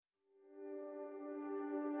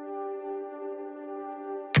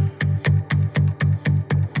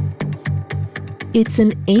It's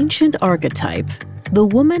an ancient archetype, the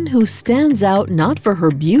woman who stands out not for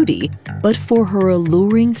her beauty, but for her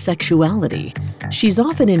alluring sexuality. She's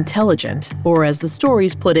often intelligent, or as the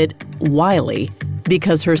stories put it, wily,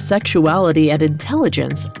 because her sexuality and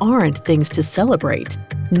intelligence aren't things to celebrate.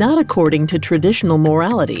 Not according to traditional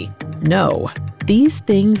morality. No, these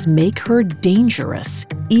things make her dangerous,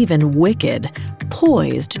 even wicked,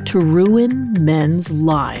 poised to ruin men's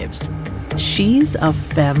lives. She's a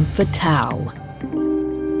femme fatale.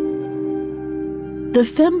 The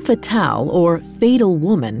femme fatale, or fatal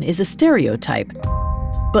woman, is a stereotype.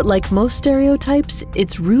 But like most stereotypes,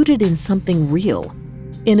 it's rooted in something real.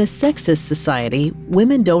 In a sexist society,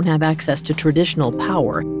 women don't have access to traditional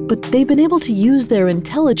power, but they've been able to use their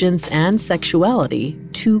intelligence and sexuality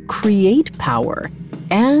to create power,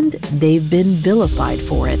 and they've been vilified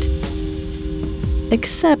for it.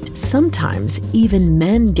 Except sometimes even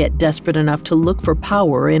men get desperate enough to look for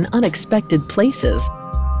power in unexpected places.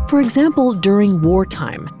 For example, during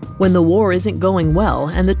wartime, when the war isn't going well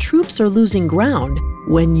and the troops are losing ground,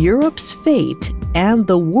 when Europe's fate and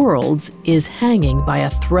the world's is hanging by a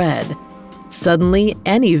thread. Suddenly,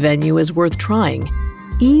 any venue is worth trying,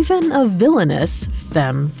 even a villainous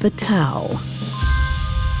femme fatale.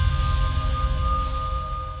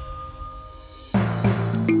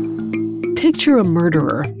 Picture a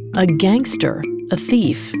murderer, a gangster, a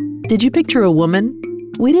thief. Did you picture a woman?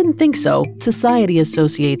 We didn't think so. Society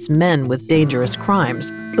associates men with dangerous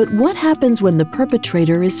crimes. But what happens when the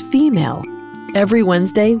perpetrator is female? Every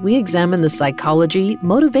Wednesday, we examine the psychology,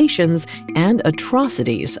 motivations, and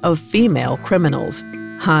atrocities of female criminals.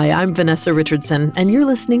 Hi, I'm Vanessa Richardson, and you're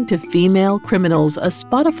listening to Female Criminals, a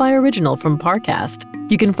Spotify original from Parcast.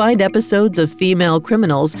 You can find episodes of Female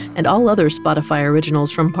Criminals and all other Spotify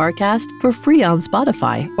originals from Parcast for free on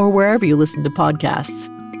Spotify or wherever you listen to podcasts.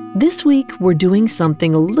 This week, we're doing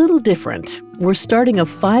something a little different. We're starting a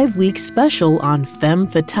 5-week special on femme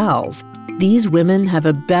fatales. These women have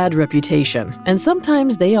a bad reputation, and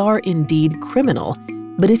sometimes they are indeed criminal.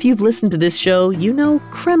 But if you've listened to this show, you know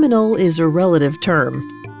criminal is a relative term.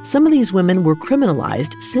 Some of these women were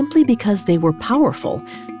criminalized simply because they were powerful.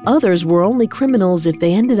 Others were only criminals if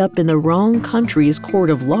they ended up in the wrong country's court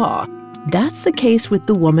of law. That's the case with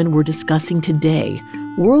the woman we're discussing today.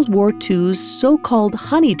 World War II's so-called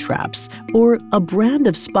honey traps, or a brand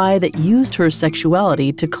of spy that used her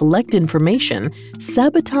sexuality to collect information,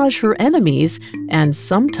 sabotage her enemies, and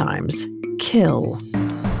sometimes kill.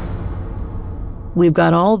 We've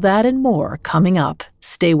got all that and more coming up.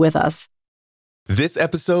 Stay with us. This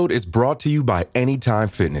episode is brought to you by Anytime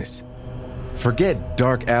Fitness. Forget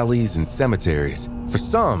dark alleys and cemeteries. For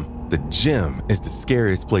some, the gym is the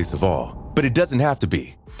scariest place of all, but it doesn't have to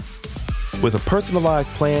be. With a personalized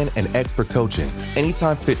plan and expert coaching,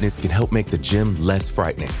 Anytime Fitness can help make the gym less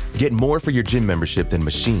frightening. Get more for your gym membership than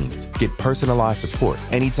machines. Get personalized support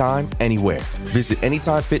anytime, anywhere. Visit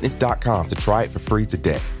AnytimeFitness.com to try it for free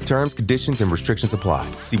today. Terms, conditions, and restrictions apply.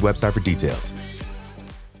 See website for details.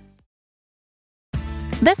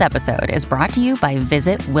 This episode is brought to you by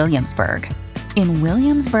Visit Williamsburg. In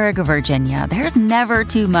Williamsburg, Virginia, there's never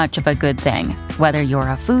too much of a good thing. Whether you're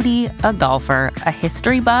a foodie, a golfer, a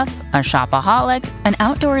history buff, a shopaholic, an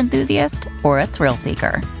outdoor enthusiast, or a thrill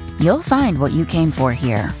seeker, you'll find what you came for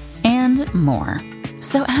here and more.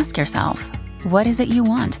 So ask yourself, what is it you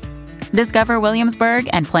want? Discover Williamsburg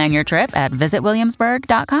and plan your trip at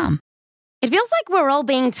visitwilliamsburg.com. It feels like we're all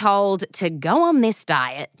being told to go on this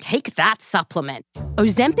diet, take that supplement.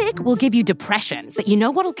 Ozempic will give you depression, but you know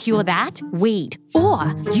what'll cure that? Weed.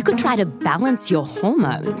 Or you could try to balance your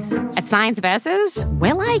hormones. At Science Versus,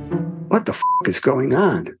 we're like, what the is going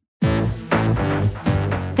on?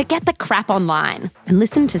 Forget the crap online and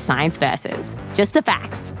listen to Science Versus. Just the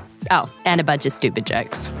facts. Oh, and a bunch of stupid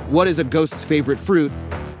jokes. What is a ghost's favorite fruit?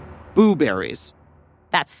 Blueberries.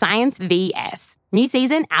 That's Science VS. New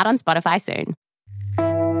season out on Spotify soon.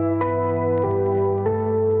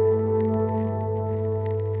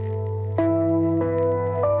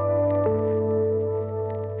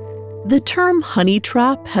 The term honey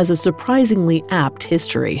trap has a surprisingly apt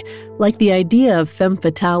history. Like the idea of femme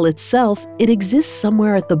fatale itself, it exists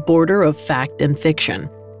somewhere at the border of fact and fiction.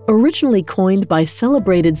 Originally coined by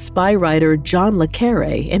celebrated spy writer John le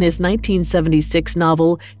Carré in his 1976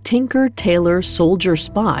 novel Tinker, Tailor, Soldier,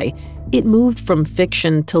 Spy, it moved from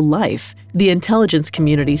fiction to life. The intelligence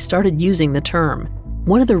community started using the term.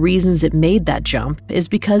 One of the reasons it made that jump is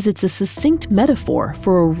because it's a succinct metaphor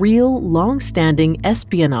for a real, long-standing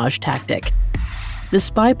espionage tactic. The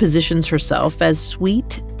spy positions herself as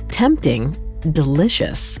sweet, tempting,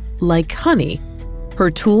 delicious, like honey.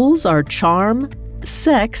 Her tools are charm,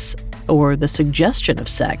 sex, or the suggestion of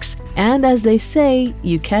sex, and as they say,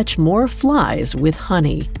 you catch more flies with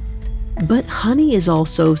honey. But honey is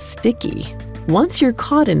also sticky. Once you're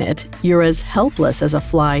caught in it, you're as helpless as a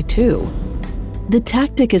fly, too. The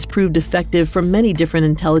tactic has proved effective for many different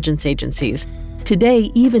intelligence agencies.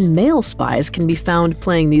 Today, even male spies can be found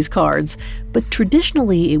playing these cards, but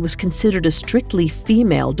traditionally it was considered a strictly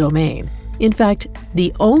female domain. In fact,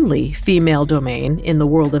 the only female domain in the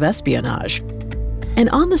world of espionage. And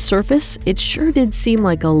on the surface, it sure did seem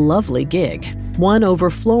like a lovely gig, one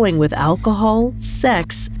overflowing with alcohol,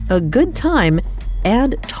 sex, a good time,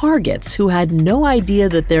 and targets who had no idea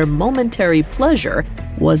that their momentary pleasure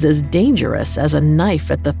was as dangerous as a knife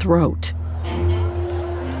at the throat.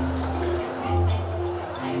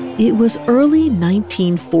 It was early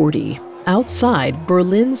 1940. Outside,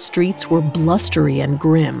 Berlin's streets were blustery and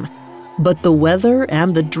grim. But the weather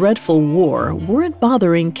and the dreadful war weren't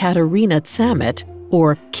bothering Katharina Zammit,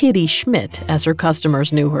 or Kitty Schmidt as her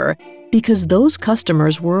customers knew her, because those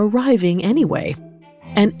customers were arriving anyway.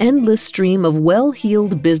 An endless stream of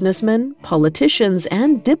well-heeled businessmen, politicians,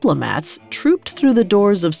 and diplomats trooped through the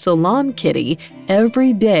doors of Salon Kitty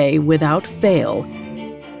every day without fail.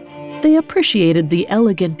 They appreciated the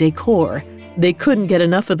elegant decor, they couldn't get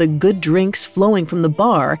enough of the good drinks flowing from the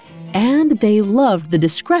bar, and they loved the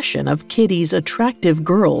discretion of Kitty's attractive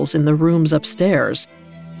girls in the rooms upstairs.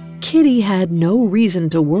 Kitty had no reason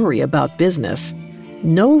to worry about business.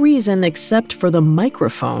 No reason except for the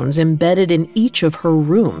microphones embedded in each of her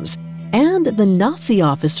rooms, and the Nazi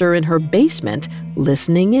officer in her basement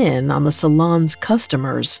listening in on the salon's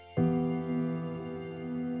customers.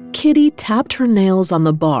 Kitty tapped her nails on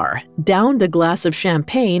the bar, downed a glass of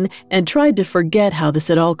champagne, and tried to forget how this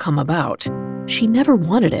had all come about. She never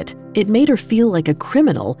wanted it. It made her feel like a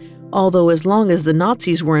criminal, although as long as the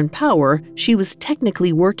Nazis were in power, she was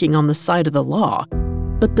technically working on the side of the law.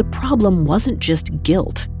 But the problem wasn't just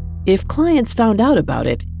guilt. If clients found out about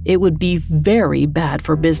it, it would be very bad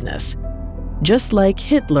for business. Just like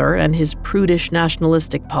Hitler and his prudish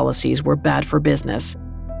nationalistic policies were bad for business.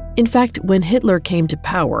 In fact, when Hitler came to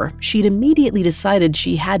power, she'd immediately decided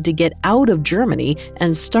she had to get out of Germany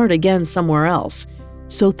and start again somewhere else.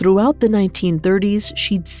 So throughout the 1930s,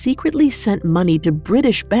 she'd secretly sent money to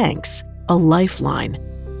British banks, a lifeline.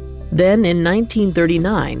 Then in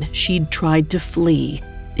 1939, she'd tried to flee.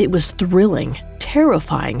 It was thrilling,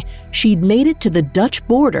 terrifying. She'd made it to the Dutch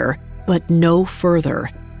border, but no further.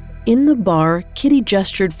 In the bar, Kitty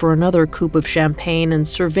gestured for another coupe of champagne and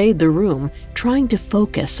surveyed the room, trying to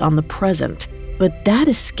focus on the present. But that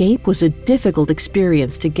escape was a difficult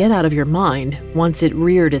experience to get out of your mind once it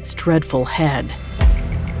reared its dreadful head.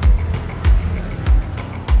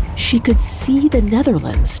 She could see the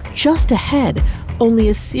Netherlands just ahead, only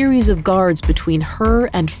a series of guards between her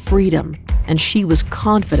and freedom, and she was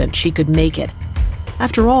confident she could make it.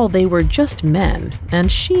 After all, they were just men,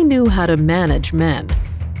 and she knew how to manage men.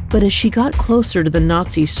 But as she got closer to the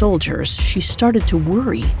Nazi soldiers, she started to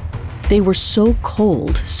worry. They were so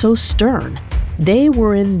cold, so stern. They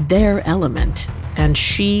were in their element, and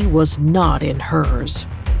she was not in hers.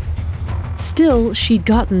 Still, she'd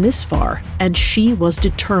gotten this far, and she was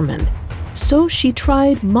determined. So she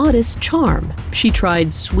tried modest charm, she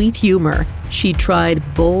tried sweet humor, she tried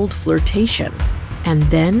bold flirtation. And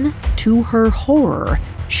then, to her horror,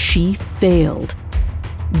 she failed.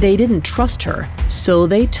 They didn't trust her, so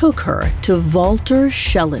they took her to Walter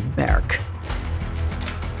Schellenberg.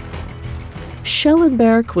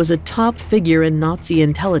 Schellenberg was a top figure in Nazi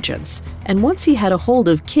intelligence, and once he had a hold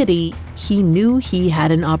of Kitty, he knew he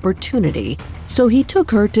had an opportunity, so he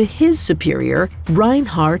took her to his superior,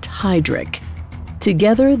 Reinhard Heydrich.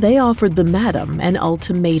 Together, they offered the madam an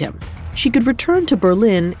ultimatum. She could return to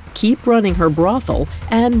Berlin, keep running her brothel,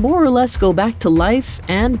 and more or less go back to life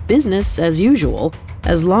and business as usual,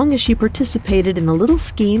 as long as she participated in a little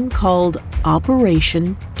scheme called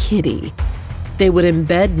Operation Kitty. They would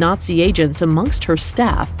embed Nazi agents amongst her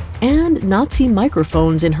staff and Nazi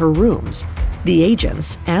microphones in her rooms. The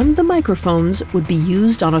agents and the microphones would be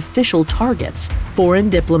used on official targets, foreign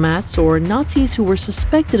diplomats or Nazis who were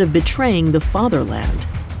suspected of betraying the fatherland.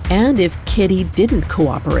 And if Kitty didn't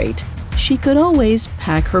cooperate, she could always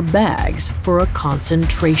pack her bags for a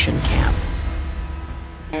concentration camp.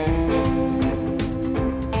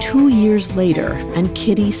 2 years later, and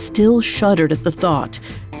Kitty still shuddered at the thought.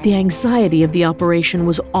 The anxiety of the operation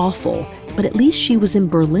was awful, but at least she was in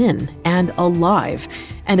Berlin and alive,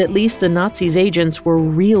 and at least the Nazis' agents were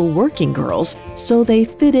real working girls, so they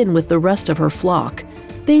fit in with the rest of her flock.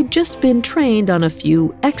 They'd just been trained on a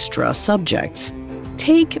few extra subjects.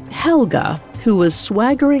 Take Helga, who was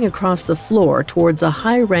swaggering across the floor towards a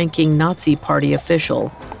high-ranking Nazi party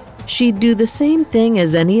official. She'd do the same thing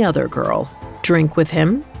as any other girl: drink with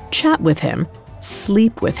him, chat with him,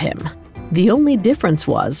 sleep with him. The only difference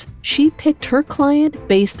was she picked her client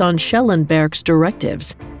based on Schellenberg's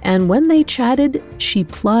directives, and when they chatted, she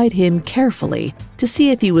plied him carefully to see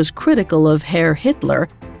if he was critical of Herr Hitler,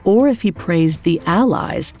 or if he praised the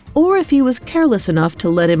Allies, or if he was careless enough to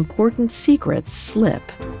let important secrets slip.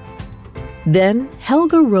 Then,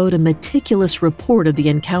 Helga wrote a meticulous report of the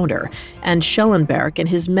encounter, and Schellenberg and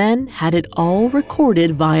his men had it all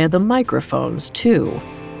recorded via the microphones, too.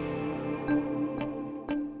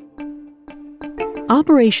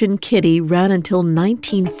 Operation Kitty ran until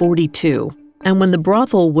 1942, and when the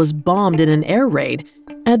brothel was bombed in an air raid,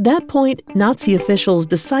 at that point, Nazi officials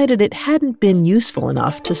decided it hadn't been useful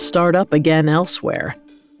enough to start up again elsewhere.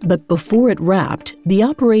 But before it wrapped, the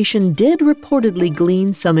operation did reportedly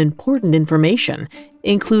glean some important information,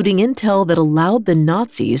 including intel that allowed the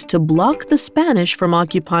Nazis to block the Spanish from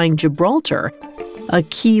occupying Gibraltar, a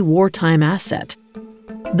key wartime asset.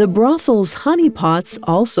 The brothel's honeypots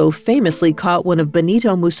also famously caught one of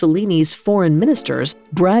Benito Mussolini's foreign ministers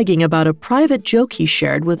bragging about a private joke he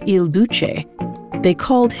shared with Il Duce. They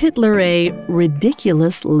called Hitler a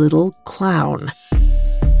ridiculous little clown.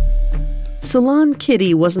 Salon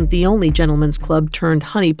Kitty wasn't the only gentleman's club turned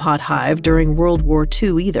honeypot hive during World War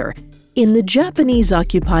II either. In the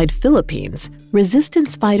Japanese-occupied Philippines,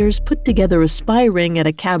 resistance fighters put together a spy ring at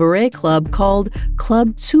a cabaret club called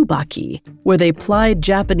Club Tsubaki, where they plied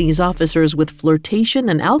Japanese officers with flirtation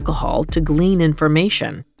and alcohol to glean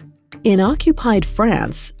information. In occupied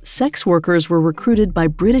France, sex workers were recruited by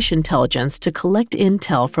British intelligence to collect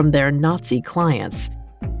intel from their Nazi clients.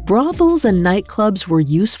 Brothels and nightclubs were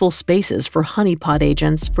useful spaces for honeypot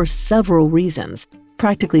agents for several reasons.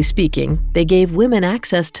 Practically speaking, they gave women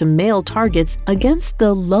access to male targets against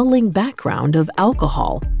the lulling background of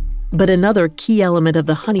alcohol. But another key element of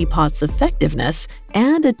the honeypot's effectiveness,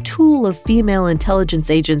 and a tool of female intelligence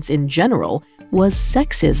agents in general, was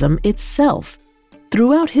sexism itself.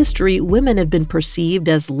 Throughout history, women have been perceived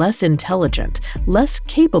as less intelligent, less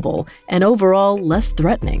capable, and overall less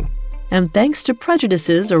threatening. And thanks to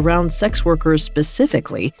prejudices around sex workers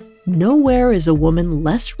specifically, nowhere is a woman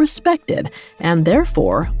less respected and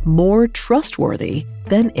therefore more trustworthy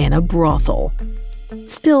than in a brothel.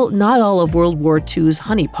 Still, not all of World War II's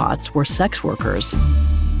honeypots were sex workers.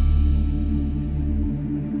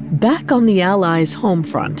 Back on the Allies' home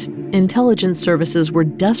front, intelligence services were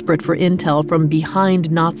desperate for intel from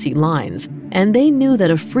behind Nazi lines, and they knew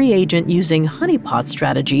that a free agent using honeypot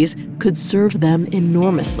strategies could serve them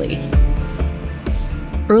enormously.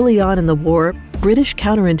 Early on in the war, British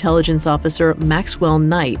counterintelligence officer Maxwell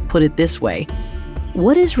Knight put it this way: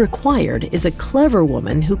 "What is required is a clever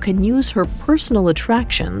woman who can use her personal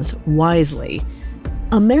attractions wisely."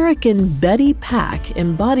 American Betty Pack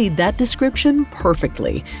embodied that description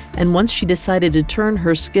perfectly, and once she decided to turn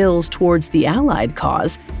her skills towards the Allied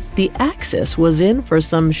cause, the Axis was in for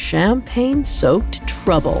some champagne-soaked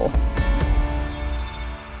trouble.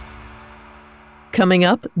 Coming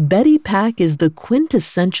up, Betty Pack is the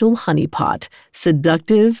quintessential honeypot,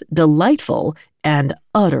 seductive, delightful, and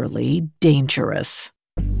utterly dangerous.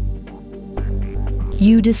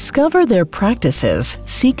 You discover their practices,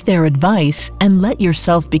 seek their advice, and let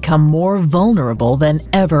yourself become more vulnerable than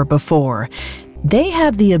ever before. They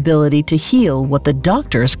have the ability to heal what the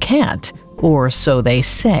doctors can't, or so they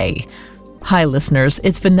say. Hi listeners,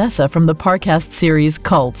 it's Vanessa from the Parcast series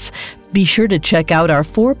Cults. Be sure to check out our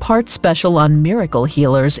 4-part special on miracle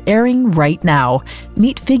healers airing right now.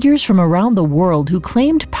 Meet figures from around the world who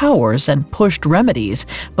claimed powers and pushed remedies,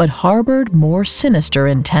 but harbored more sinister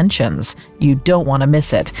intentions. You don't want to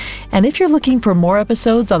miss it. And if you're looking for more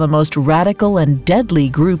episodes on the most radical and deadly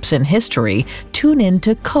groups in history, tune in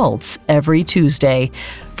to Cults every Tuesday.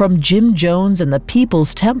 From Jim Jones and the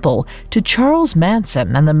People's Temple, to Charles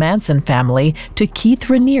Manson and the Manson family, to Keith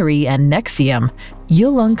Raniere and NXIVM,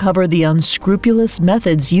 you'll uncover the unscrupulous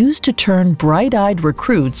methods used to turn bright-eyed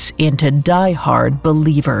recruits into die-hard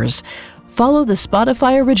believers. Follow the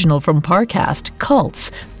Spotify original from Parcast, Cults,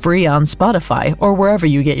 free on Spotify or wherever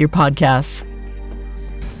you get your podcasts.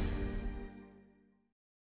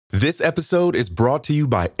 This episode is brought to you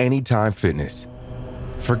by Anytime Fitness.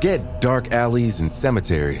 Forget dark alleys and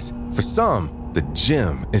cemeteries. For some, the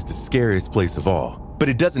gym is the scariest place of all, but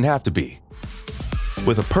it doesn't have to be.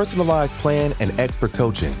 With a personalized plan and expert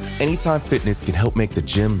coaching, Anytime Fitness can help make the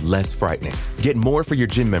gym less frightening. Get more for your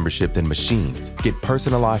gym membership than machines. Get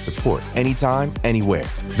personalized support anytime, anywhere.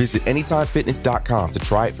 Visit AnytimeFitness.com to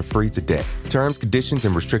try it for free today. Terms, conditions,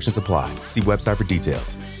 and restrictions apply. See website for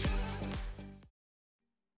details.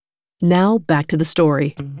 Now back to the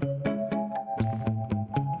story.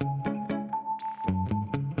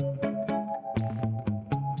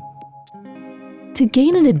 To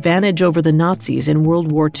gain an advantage over the Nazis in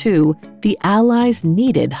World War II, the Allies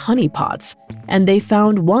needed honeypots, and they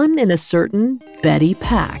found one in a certain Betty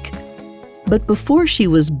Pack. But before she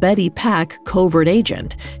was Betty Pack, covert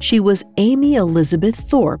agent, she was Amy Elizabeth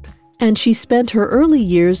Thorpe, and she spent her early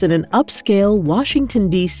years in an upscale Washington,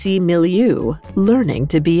 D.C. milieu, learning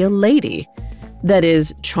to be a lady. That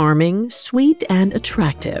is, charming, sweet, and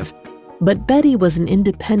attractive. But Betty was an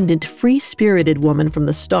independent, free-spirited woman from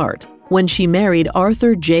the start. When she married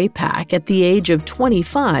Arthur J. Pack at the age of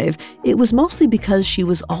 25, it was mostly because she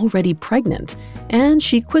was already pregnant, and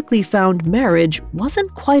she quickly found marriage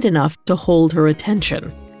wasn't quite enough to hold her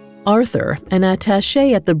attention. Arthur, an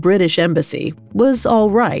attaché at the British Embassy, was all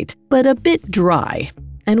right, but a bit dry.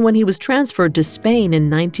 And when he was transferred to Spain in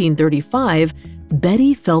 1935,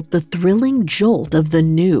 Betty felt the thrilling jolt of the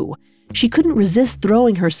new. She couldn't resist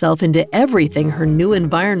throwing herself into everything her new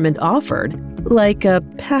environment offered, like a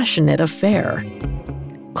passionate affair.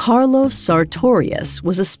 Carlos Sartorius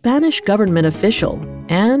was a Spanish government official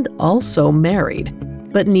and also married,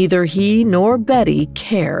 but neither he nor Betty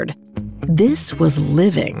cared. This was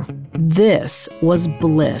living. This was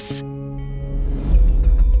bliss.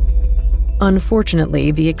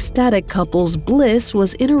 Unfortunately, the ecstatic couple's bliss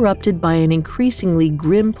was interrupted by an increasingly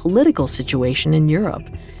grim political situation in Europe.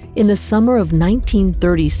 In the summer of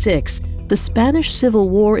 1936, the Spanish Civil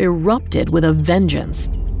War erupted with a vengeance.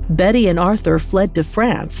 Betty and Arthur fled to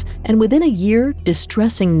France, and within a year,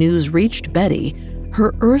 distressing news reached Betty.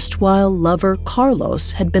 Her erstwhile lover,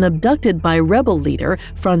 Carlos, had been abducted by rebel leader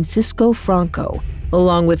Francisco Franco,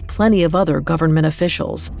 along with plenty of other government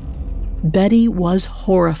officials. Betty was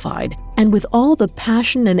horrified, and with all the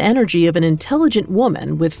passion and energy of an intelligent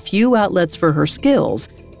woman with few outlets for her skills,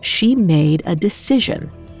 she made a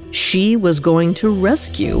decision. She was going to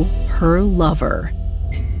rescue her lover.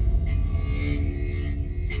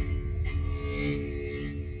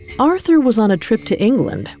 Arthur was on a trip to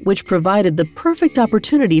England, which provided the perfect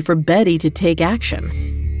opportunity for Betty to take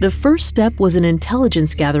action. The first step was an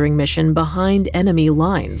intelligence-gathering mission behind enemy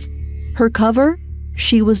lines. Her cover?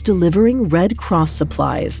 She was delivering Red Cross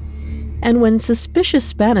supplies. And when suspicious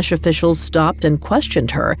Spanish officials stopped and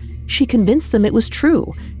questioned her, she convinced them it was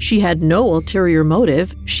true. She had no ulterior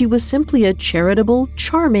motive. She was simply a charitable,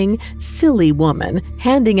 charming, silly woman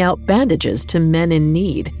handing out bandages to men in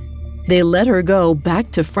need. They let her go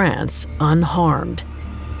back to France unharmed.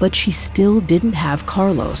 But she still didn't have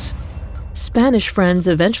Carlos. Spanish friends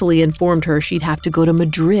eventually informed her she'd have to go to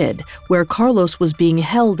Madrid, where Carlos was being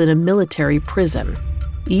held in a military prison.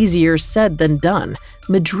 Easier said than done.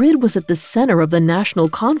 Madrid was at the center of the national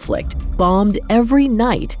conflict, bombed every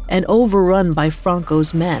night and overrun by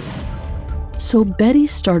Franco's men. So Betty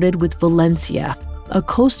started with Valencia, a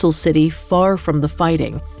coastal city far from the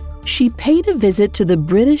fighting. She paid a visit to the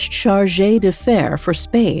British chargé d'affaires for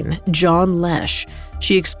Spain, John Lesh.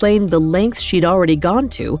 She explained the lengths she'd already gone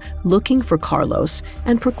to looking for Carlos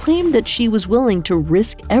and proclaimed that she was willing to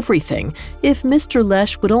risk everything if Mr.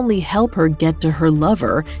 Lesh would only help her get to her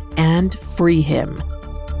lover and free him.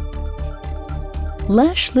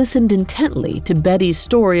 Lesh listened intently to Betty's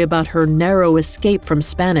story about her narrow escape from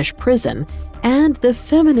Spanish prison and the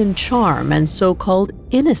feminine charm and so-called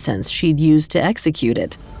innocence she'd used to execute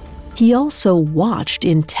it. He also watched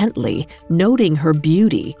intently, noting her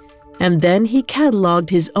beauty, and then he cataloged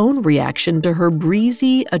his own reaction to her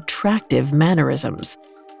breezy, attractive mannerisms.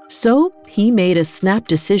 So he made a snap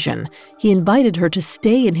decision. He invited her to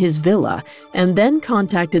stay in his villa and then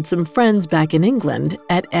contacted some friends back in England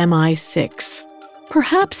at MI6.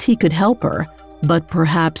 Perhaps he could help her, but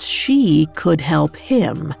perhaps she could help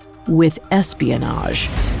him with espionage.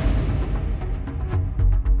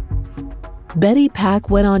 Betty Pack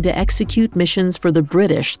went on to execute missions for the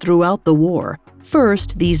British throughout the war.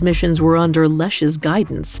 First, these missions were under Lesh's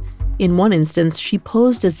guidance. In one instance, she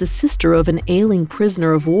posed as the sister of an ailing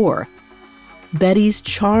prisoner of war. Betty's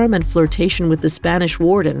charm and flirtation with the Spanish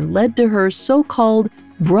warden led to her so-called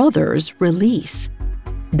brother's release.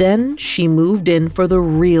 Then she moved in for the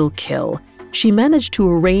real kill. She managed to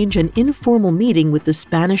arrange an informal meeting with the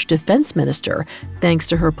Spanish defense minister, thanks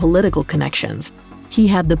to her political connections. He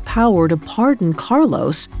had the power to pardon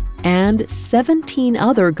Carlos and 17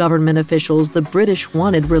 other government officials the British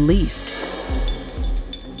wanted released.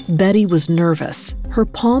 Betty was nervous. Her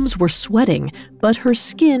palms were sweating, but her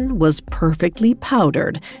skin was perfectly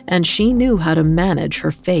powdered, and she knew how to manage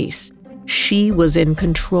her face. She was in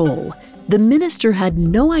control. The minister had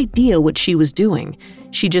no idea what she was doing.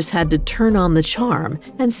 She just had to turn on the charm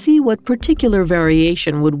and see what particular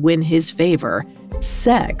variation would win his favor.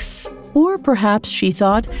 Sex Or perhaps, she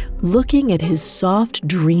thought, looking at his soft,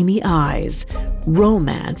 dreamy eyes,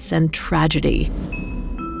 romance and tragedy.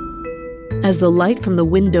 As the light from the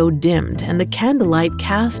window dimmed and the candlelight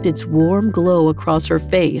cast its warm glow across her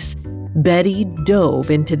face, Betty dove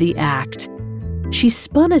into the act. She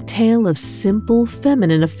spun a tale of simple,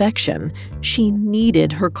 feminine affection. She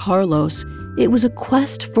needed her Carlos. It was a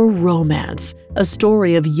quest for romance, a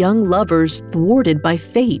story of young lovers thwarted by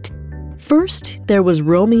fate. First, there was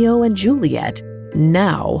Romeo and Juliet.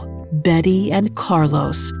 Now, Betty and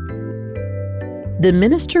Carlos. The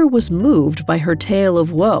minister was moved by her tale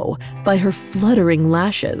of woe, by her fluttering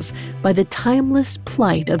lashes, by the timeless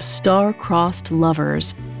plight of star-crossed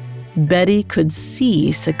lovers. Betty could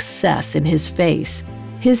see success in his face.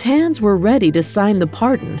 His hands were ready to sign the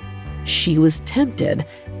pardon. She was tempted,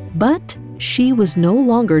 but she was no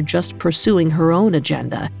longer just pursuing her own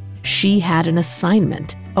agenda. She had an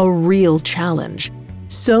assignment, a real challenge.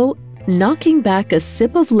 So, knocking back a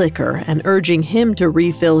sip of liquor and urging him to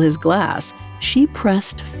refill his glass, she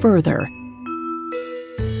pressed further.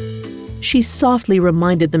 She softly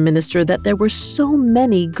reminded the minister that there were so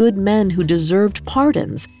many good men who deserved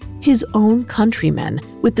pardons, his own countrymen,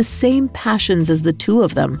 with the same passions as the two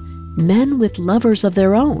of them, men with lovers of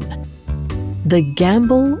their own. The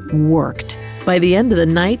gamble worked. By the end of the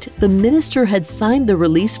night, the minister had signed the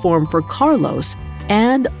release form for Carlos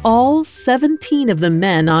and all 17 of the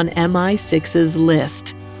men on MI6's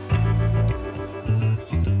list.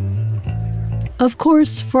 Of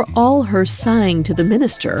course, for all her sighing to the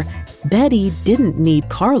minister, Betty didn't need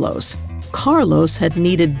Carlos. Carlos had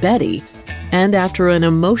needed Betty. And after an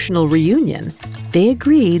emotional reunion, they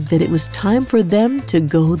agreed that it was time for them to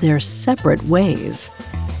go their separate ways.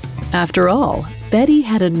 After all, Betty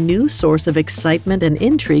had a new source of excitement and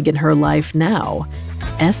intrigue in her life now: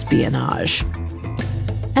 espionage.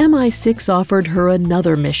 MI6 offered her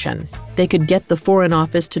another mission. They could get the Foreign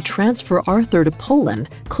Office to transfer Arthur to Poland,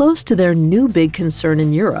 close to their new big concern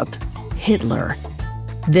in Europe, Hitler.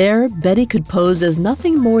 There, Betty could pose as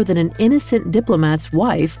nothing more than an innocent diplomat's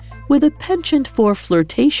wife with a penchant for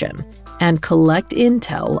flirtation and collect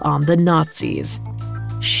intel on the Nazis.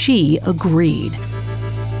 She agreed.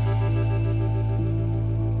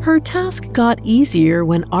 Her task got easier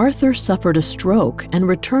when Arthur suffered a stroke and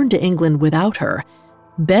returned to England without her.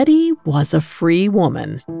 Betty was a free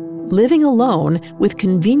woman, living alone with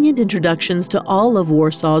convenient introductions to all of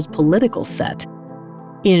Warsaw's political set.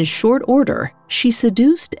 In short order, she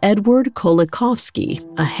seduced Edward Kolakowski,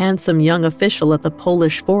 a handsome young official at the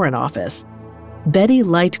Polish Foreign Office. Betty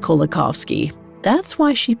liked Kolakowski. That's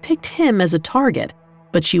why she picked him as a target,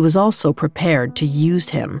 but she was also prepared to use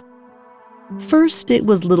him. First, it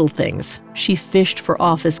was little things. She fished for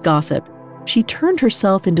office gossip. She turned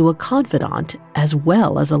herself into a confidant as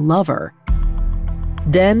well as a lover.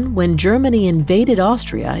 Then, when Germany invaded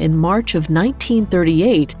Austria in March of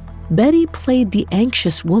 1938, Betty played the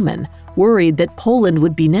anxious woman, worried that Poland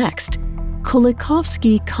would be next.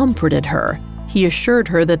 Kolakowski comforted her. He assured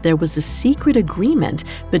her that there was a secret agreement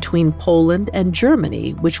between Poland and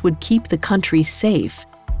Germany which would keep the country safe.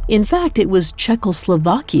 In fact, it was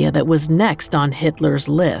Czechoslovakia that was next on Hitler's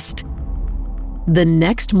list. The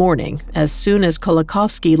next morning, as soon as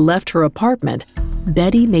Kolakowski left her apartment,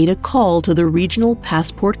 Betty made a call to the regional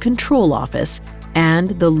passport control office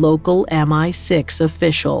and the local MI6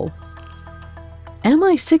 official.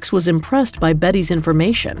 MI6 was impressed by Betty's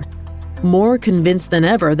information. More convinced than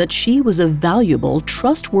ever that she was a valuable,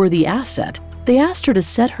 trustworthy asset, they asked her to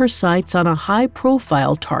set her sights on a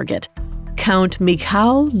high-profile target, Count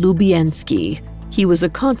Michał Lubienski. He was a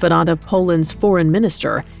confidant of Poland's foreign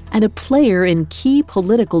minister and a player in key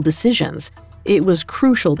political decisions. It was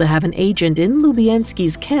crucial to have an agent in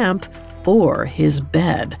Lubienski's camp or his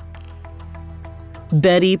bed.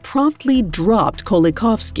 Betty promptly dropped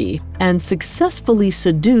Kolakowski and successfully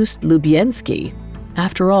seduced Lubienski.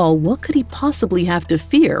 After all, what could he possibly have to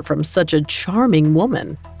fear from such a charming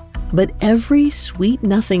woman? But every sweet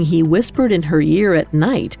nothing he whispered in her ear at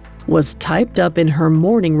night was typed up in her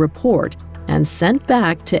morning report and sent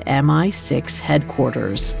back to MI6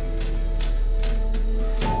 headquarters.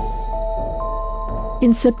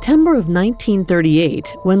 In September of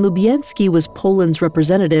 1938, when Lubienski was Poland's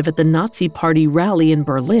representative at the Nazi Party rally in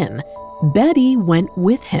Berlin, Betty went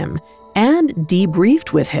with him and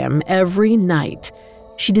debriefed with him every night.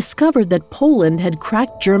 She discovered that Poland had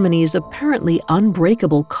cracked Germany's apparently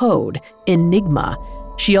unbreakable code, Enigma.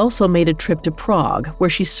 She also made a trip to Prague, where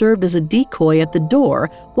she served as a decoy at the door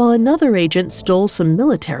while another agent stole some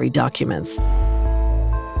military documents.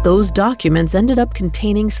 Those documents ended up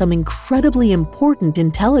containing some incredibly important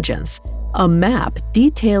intelligence. a map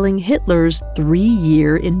detailing Hitler's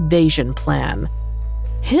 3-year invasion plan.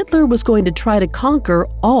 Hitler was going to try to conquer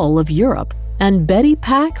all of Europe, and Betty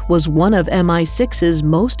Pack was one of MI6's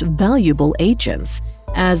most valuable agents,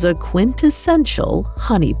 as a quintessential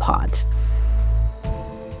honeypot.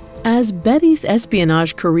 As Betty's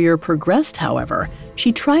espionage career progressed, however,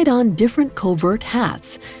 she tried on different covert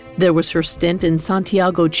hats. There was her stint in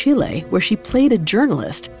Santiago, Chile, where she played a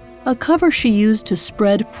journalist, a cover she used to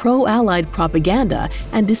spread pro-Allied propaganda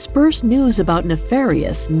and disperse news about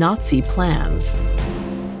nefarious Nazi plans.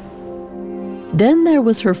 Then there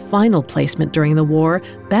was her final placement during the war,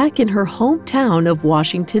 back in her hometown of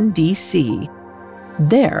Washington, D.C.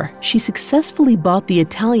 There, she successfully bought the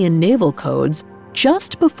Italian naval codes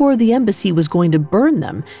just before the embassy was going to burn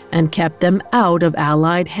them and kept them out of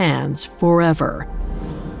Allied hands forever.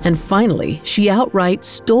 And finally, she outright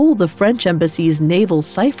stole the French embassy's naval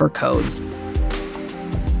cipher codes.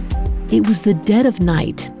 It was the dead of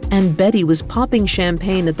night, and Betty was popping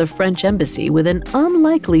champagne at the French embassy with an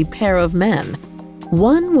unlikely pair of men.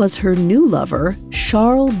 One was her new lover,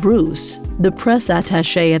 Charles Bruce, the press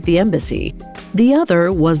attaché at the embassy. The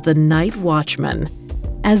other was the night watchman.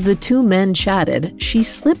 As the two men chatted, she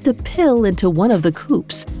slipped a pill into one of the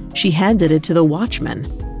coupes. She handed it to the watchman.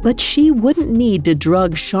 But she wouldn't need to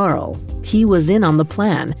drug Charles. He was in on the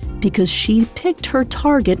plan because she picked her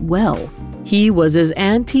target well. He was as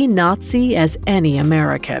anti-Nazi as any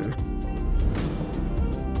American.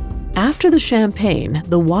 After the champagne,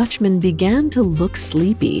 the watchman began to look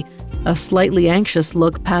sleepy. A slightly anxious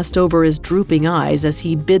look passed over his drooping eyes as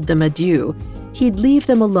he bid them adieu. He'd leave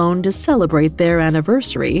them alone to celebrate their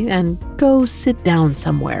anniversary and go sit down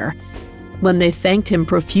somewhere. When they thanked him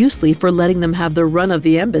profusely for letting them have the run of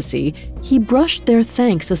the embassy, he brushed their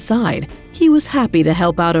thanks aside. He was happy to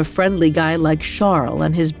help out a friendly guy like Charles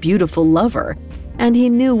and his beautiful lover, and he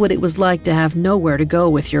knew what it was like to have nowhere to go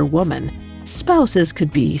with your woman. Spouses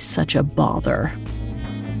could be such a bother.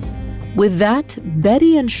 With that,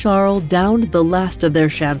 Betty and Charles downed the last of their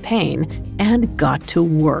champagne and got to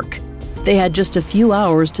work. They had just a few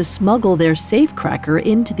hours to smuggle their safecracker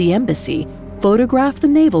into the embassy, photograph the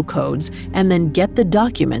naval codes, and then get the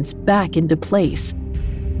documents back into place.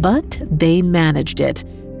 But they managed it.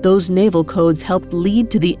 Those naval codes helped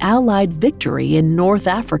lead to the Allied victory in North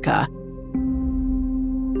Africa.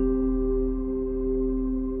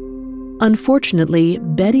 Unfortunately,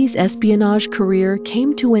 Betty's espionage career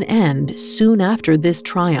came to an end soon after this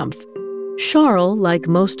triumph. Charles, like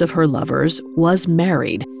most of her lovers, was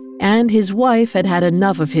married, and his wife had had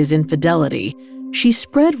enough of his infidelity. She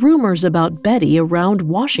spread rumors about Betty around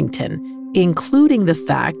Washington, including the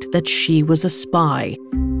fact that she was a spy.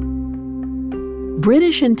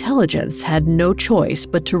 British intelligence had no choice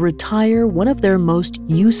but to retire one of their most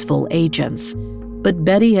useful agents. But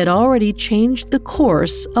Betty had already changed the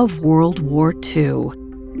course of World War II.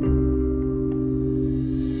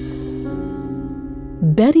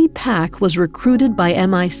 Betty Pack was recruited by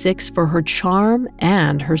MI6 for her charm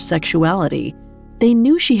and her sexuality. They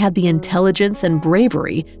knew she had the intelligence and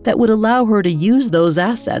bravery that would allow her to use those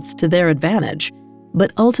assets to their advantage.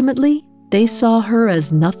 But ultimately, they saw her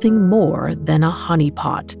as nothing more than a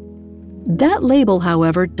honeypot. That label,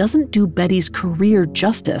 however, doesn't do Betty's career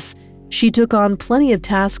justice. She took on plenty of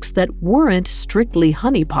tasks that weren't strictly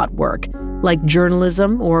honeypot work, like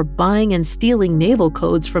journalism or buying and stealing naval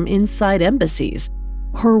codes from inside embassies.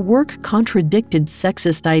 Her work contradicted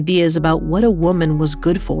sexist ideas about what a woman was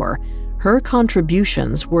good for. Her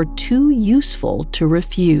contributions were too useful to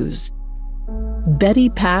refuse. Betty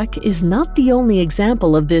Pack is not the only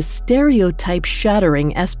example of this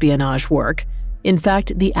stereotype-shattering espionage work. In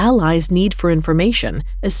fact, the Allies' need for information,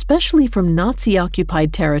 especially from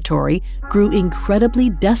Nazi-occupied territory, grew incredibly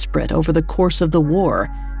desperate over the course of the war,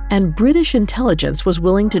 and British intelligence was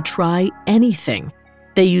willing to try anything.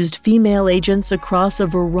 They used female agents across a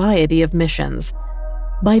variety of missions.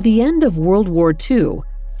 By the end of World War II,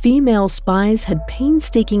 female spies had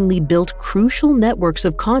painstakingly built crucial networks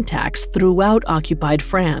of contacts throughout occupied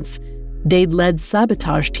France. They'd led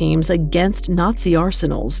sabotage teams against Nazi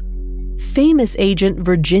arsenals. Famous agent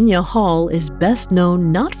Virginia Hall is best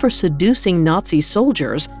known not for seducing Nazi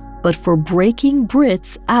soldiers, but for breaking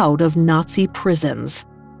Brits out of Nazi prisons.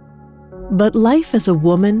 But life as a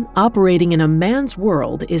woman operating in a man's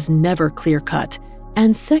world is never clear-cut,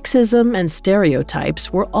 and sexism and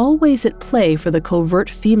stereotypes were always at play for the covert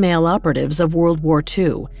female operatives of World War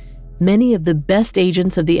II. Many of the best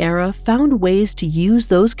agents of the era found ways to use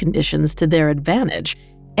those conditions to their advantage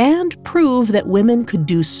and prove that women could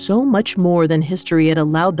do so much more than history had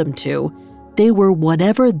allowed them to. They were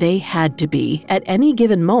whatever they had to be at any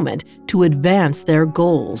given moment to advance their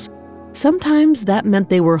goals. Sometimes that meant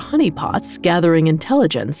they were honeypots gathering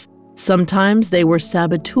intelligence, sometimes they were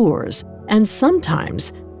saboteurs, and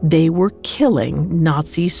sometimes they were killing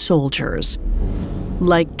Nazi soldiers.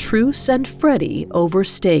 Like Truus and Freddie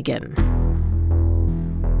Overstegen.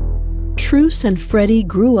 Truus and Freddie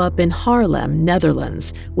grew up in Haarlem,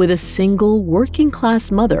 Netherlands, with a single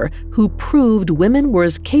working-class mother who proved women were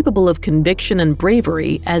as capable of conviction and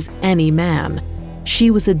bravery as any man.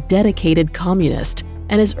 She was a dedicated communist,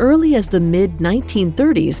 and as early as the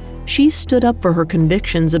mid-1930s, she stood up for her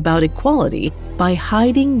convictions about equality by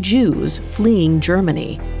hiding Jews fleeing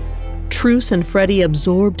Germany. Truus and Freddie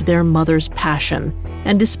absorbed their mother's passion,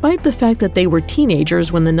 and despite the fact that they were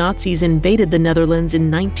teenagers when the Nazis invaded the Netherlands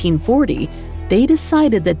in 1940, they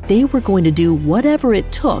decided that they were going to do whatever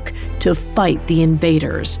it took to fight the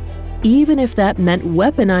invaders, even if that meant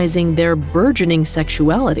weaponizing their burgeoning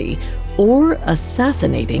sexuality or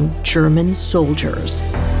assassinating German soldiers.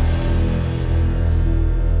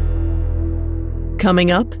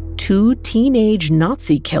 Coming up, two teenage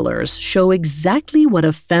Nazi killers show exactly what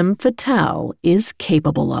a femme fatale is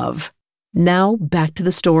capable of. Now, back to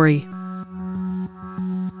the story.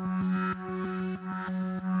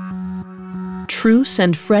 Truus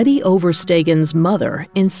and Freddie Overstegen's mother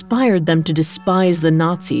inspired them to despise the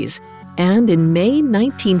Nazis, and in May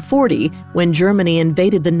 1940, when Germany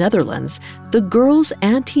invaded the Netherlands, the girls'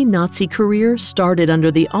 anti-Nazi career started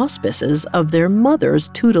under the auspices of their mother's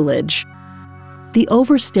tutelage. The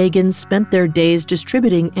Overstegens spent their days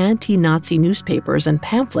distributing anti-Nazi newspapers and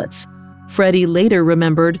pamphlets. Freddie later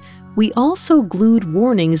remembered, "We also glued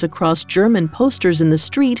warnings across German posters in the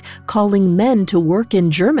street calling men to work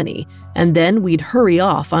in Germany, and then we'd hurry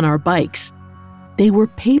off on our bikes." They were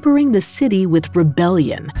papering the city with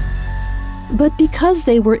rebellion. But because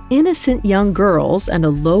they were innocent young girls and a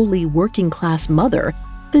lowly working-class mother,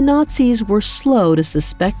 the Nazis were slow to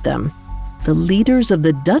suspect them. The leaders of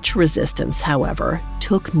the Dutch resistance, however,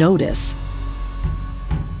 took notice.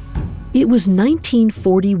 It was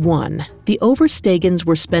 1941. The Overstegens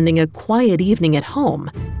were spending a quiet evening at home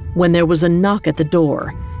when there was a knock at the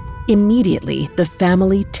door. Immediately, the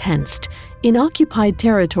family tensed. In occupied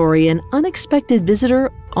territory, an unexpected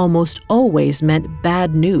visitor almost always meant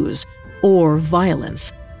bad news or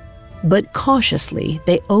violence. But cautiously,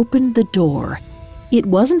 they opened the door. It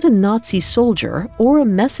wasn't a Nazi soldier or a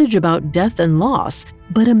message about death and loss,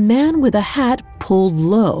 but a man with a hat pulled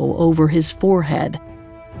low over his forehead.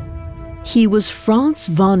 He was Frans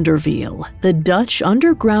van der Wiel, the Dutch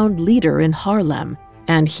underground leader in Haarlem,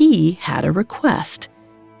 and he had a request.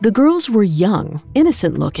 The girls were young,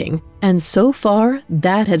 innocent-looking, and so far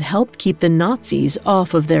that had helped keep the Nazis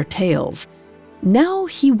off of their tails. Now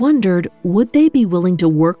he wondered, would they be willing to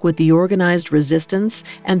work with the organized resistance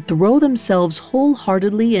and throw themselves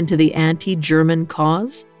wholeheartedly into the anti-German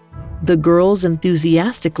cause? The girls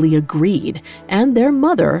enthusiastically agreed, and their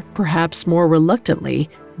mother, perhaps more reluctantly,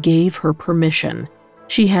 gave her permission.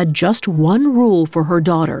 She had just one rule for her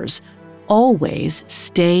daughters: always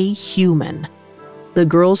stay human. The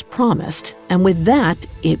girls promised, and with that,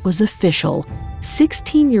 it was official.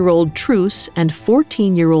 16-year-old Truus and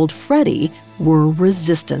 14-year-old Freddie were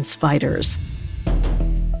resistance fighters.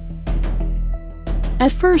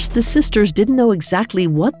 At first, the sisters didn't know exactly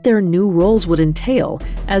what their new roles would entail.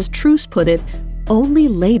 As Truus put it, "Only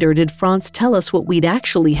later did Frans tell us what we'd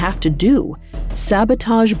actually have to do: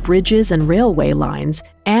 sabotage bridges and railway lines,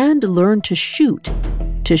 and learn to shoot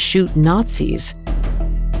Nazis."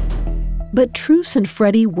 But Truus and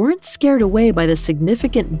Freddie weren't scared away by the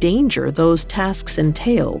significant danger those tasks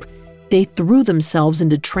entailed. They threw themselves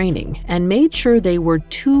into training and made sure they were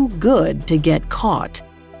too good to get caught.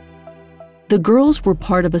 The girls were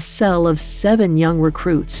part of a cell of 7 young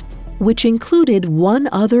recruits, which included one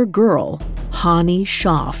other girl, Hani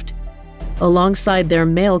Schaft. Alongside their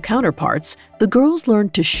male counterparts, the girls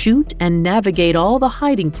learned to shoot and navigate all the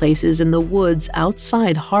hiding places in the woods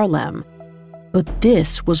outside Haarlem. But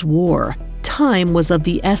this was war. Time was of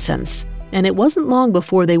the essence, and it wasn't long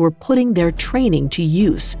before they were putting their training to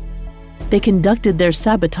use. They conducted their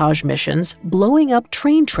sabotage missions, blowing up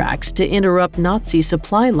train tracks to interrupt Nazi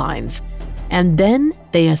supply lines, and then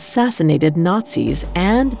they assassinated Nazis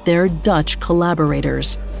and their Dutch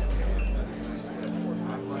collaborators.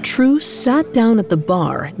 Truus sat down at the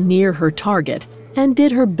bar near her target and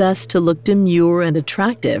did her best to look demure and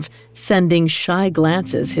attractive, sending shy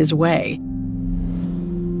glances his way.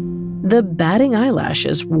 The batting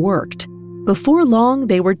eyelashes worked. Before long,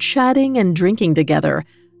 they were chatting and drinking together.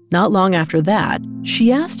 Not long after that,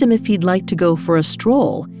 she asked him if he'd like to go for a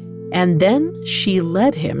stroll, and then she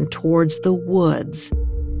led him towards the woods.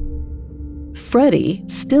 Freddie,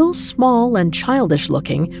 still small and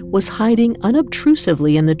childish-looking, was hiding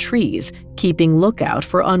unobtrusively in the trees, keeping lookout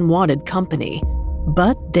for unwanted company.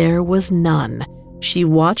 But there was none. She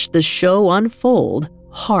watched the show unfold,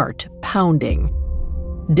 heart pounding.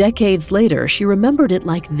 Decades later, she remembered it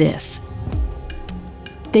like this.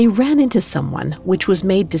 They ran into someone, which was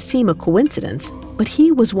made to seem a coincidence, but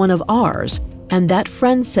he was one of ours, and that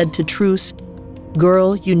friend said to Truce,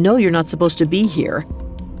 "Girl, you know you're not supposed to be here."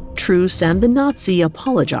 Truce and the Nazi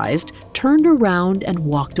apologized, turned around and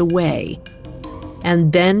walked away.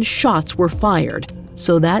 And then shots were fired,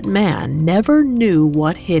 so that man never knew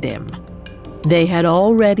what hit him. They had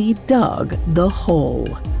already dug the hole.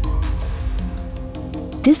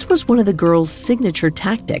 This was one of the girl's signature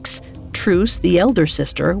tactics. Truce, the elder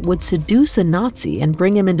sister, would seduce a Nazi and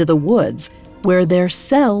bring him into the woods, where their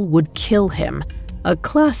cell would kill him, a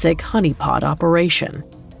classic honeypot operation.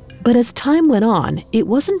 But as time went on, it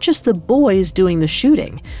wasn't just the boys doing the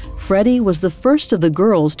shooting. Freddie was the first of the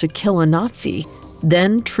girls to kill a Nazi.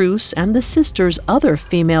 Then Truce and the sister's other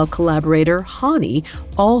female collaborator, Hani,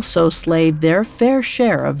 also slayed their fair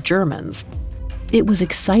share of Germans. It was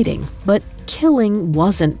exciting, but killing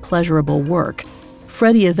wasn't pleasurable work.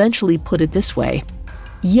 Freddie eventually put it this way: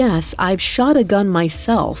 "Yes, I've shot a gun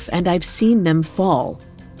myself, and I've seen them fall.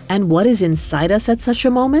 And what is inside us at such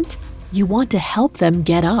a moment? You want to help them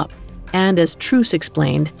get up." And as Truce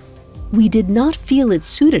explained, "We did not feel it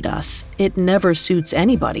suited us. It never suits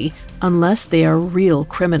anybody, unless they are real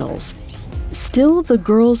criminals." Still, the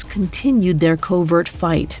girls continued their covert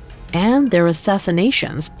fight and their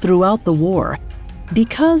assassinations throughout the war.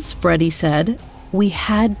 Because, Freddie said, "we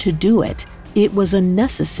had to do it. It was a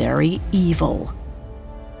necessary evil."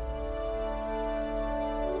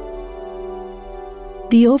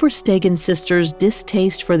 The Overstegen sisters'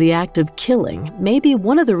 distaste for the act of killing may be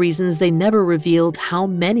one of the reasons they never revealed how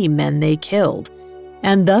many men they killed,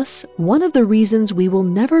 and thus one of the reasons we will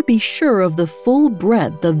never be sure of the full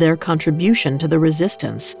breadth of their contribution to the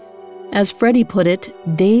resistance. As Freddie put it,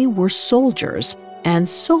 they were soldiers, and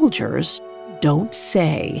soldiers don't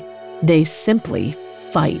say. They simply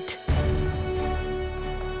fight.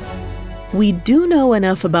 We do know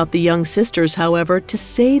enough about the young sisters, however, to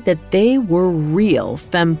say that they were real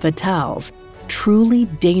femme fatales, truly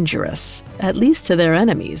dangerous, at least to their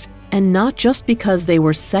enemies, and not just because they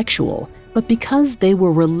were sexual, but because they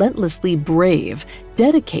were relentlessly brave,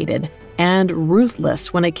 dedicated, and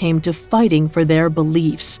ruthless when it came to fighting for their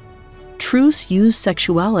beliefs. Truce used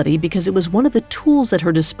sexuality because it was one of the tools at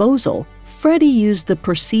her disposal. Freddie used the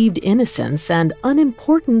perceived innocence and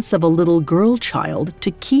unimportance of a little girl child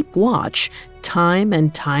to keep watch time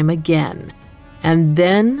and time again. And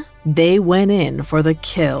then they went in for the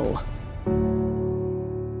kill.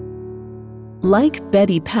 Like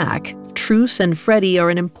Betty Pack, Truce and Freddie are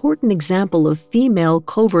an important example of female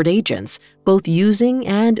covert agents, both using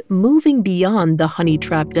and moving beyond the honey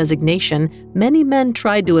trap designation many men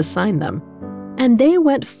tried to assign them. And they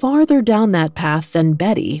went farther down that path than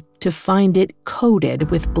Betty to find it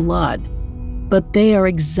coated with blood. But they are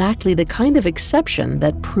exactly the kind of exception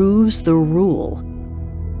that proves the rule.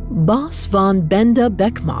 Bas van Benda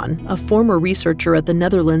Beckman, a former researcher at the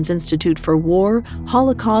Netherlands Institute for War,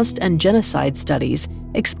 Holocaust, and Genocide Studies,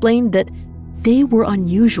 explained that they were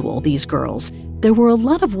unusual, these girls. There were a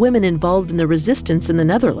lot of women involved in the resistance in the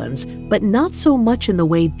Netherlands, but not so much in the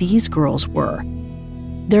way these girls were.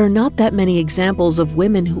 There are not that many examples of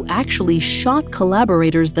women who actually shot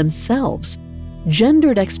collaborators themselves.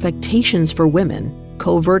 Gendered expectations for women,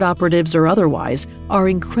 covert operatives or otherwise, are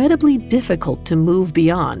incredibly difficult to move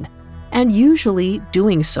beyond, and usually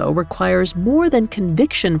doing so requires more than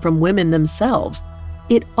conviction from women themselves.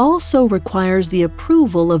 It also requires the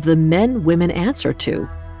approval of the men women answer to.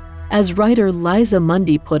 As writer Liza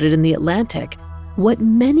Mundy put it in The Atlantic, what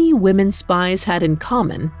many women spies had in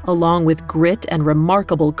common, along with grit and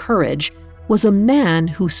remarkable courage, was a man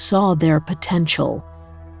who saw their potential.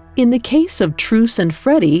 In the case of Truce and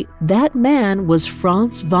Freddie, that man was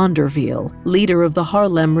Frans van der Wiel, leader of the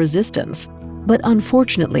Haarlem resistance. But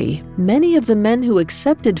unfortunately, many of the men who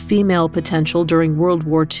accepted female potential during World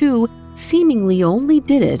War II seemingly only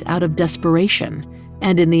did it out of desperation,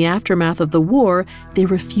 and in the aftermath of the war, they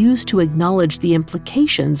refused to acknowledge the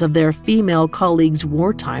implications of their female colleagues'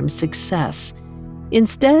 wartime success.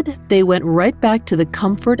 Instead, they went right back to the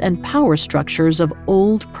comfort and power structures of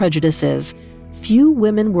old prejudices. Few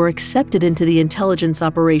women were accepted into the intelligence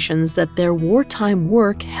operations that their wartime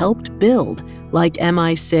work helped build, like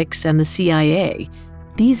MI6 and the CIA.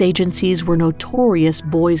 These agencies were notorious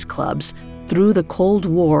boys' clubs through the Cold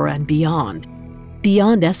War and beyond.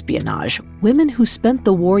 Beyond espionage, women who spent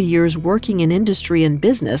the war years working in industry and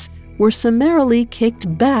business were summarily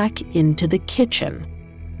kicked back into the kitchen.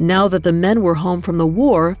 Now that the men were home from the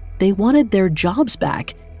war, they wanted their jobs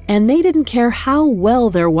back, and they didn't care how well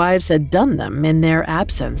their wives had done them in their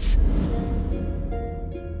absence.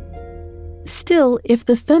 Still, if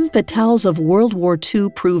the femme fatales of World War II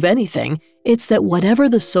prove anything, it's that whatever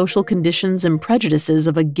the social conditions and prejudices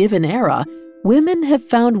of a given era, women have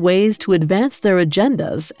found ways to advance their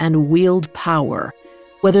agendas and wield power.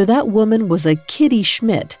 Whether that woman was a Kitty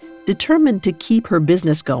Schmidt, determined to keep her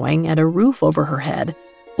business going and a roof over her head,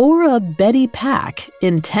 or a Betty Pack,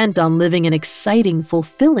 intent on living an exciting,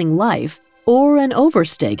 fulfilling life, or an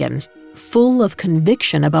Overstegen, full of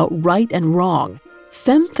conviction about right and wrong,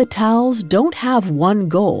 femme fatales don't have one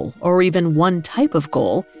goal or even one type of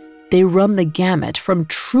goal. They run the gamut from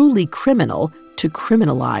truly criminal to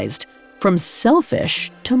criminalized, from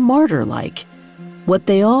selfish to martyr-like. What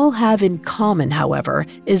they all have in common, however,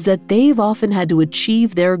 is that they've often had to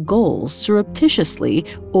achieve their goals surreptitiously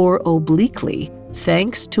or obliquely,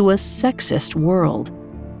 thanks to a sexist world.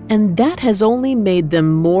 And that has only made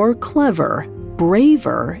them more clever,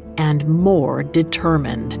 braver, and more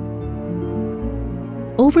determined.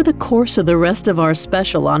 Over the course of the rest of our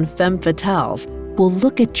special on femme fatales, we'll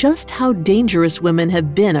look at just how dangerous women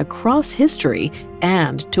have been across history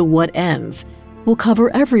and to what ends. We'll cover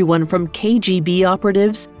everyone from KGB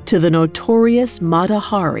operatives to the notorious Mata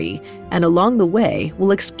Hari, and along the way, we'll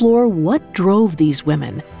explore what drove these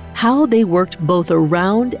women, how they worked both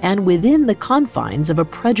around and within the confines of a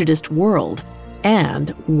prejudiced world, and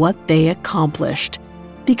what they accomplished.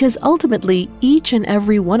 Because ultimately, each and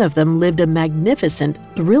every one of them lived a magnificent,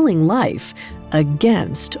 thrilling life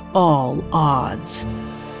against all odds.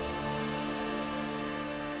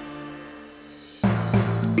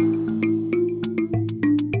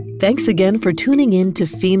 Thanks again for tuning in to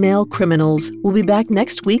Female Criminals. We'll be back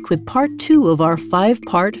next week with part 2 of our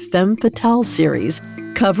 5-part Femme Fatale series,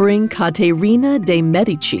 covering Caterina de'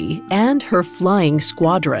 Medici and her flying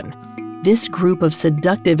squadron. This group of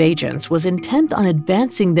seductive agents was intent on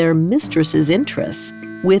advancing their mistress's interests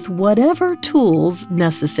with whatever tools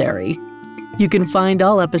necessary. You can find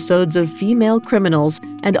all episodes of Female Criminals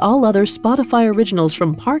and all other Spotify originals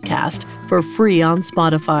from Parcast for free on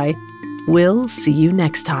Spotify. We'll see you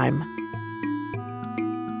next time.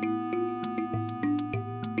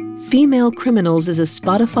 Female Criminals is a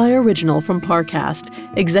Spotify original from Parcast.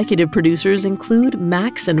 Executive producers include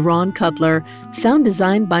Max and Ron Cutler. Sound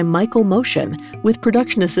design by Michael Motion, with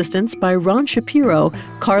production assistance by Ron Shapiro,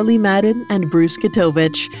 Carly Madden, and Bruce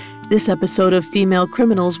Kitovich. This episode of Female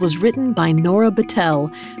Criminals was written by Nora Battelle,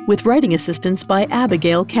 with writing assistance by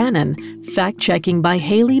Abigail Cannon, fact-checking by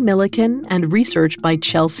Haley Milliken, and research by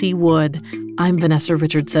Chelsea Wood. I'm Vanessa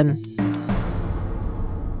Richardson.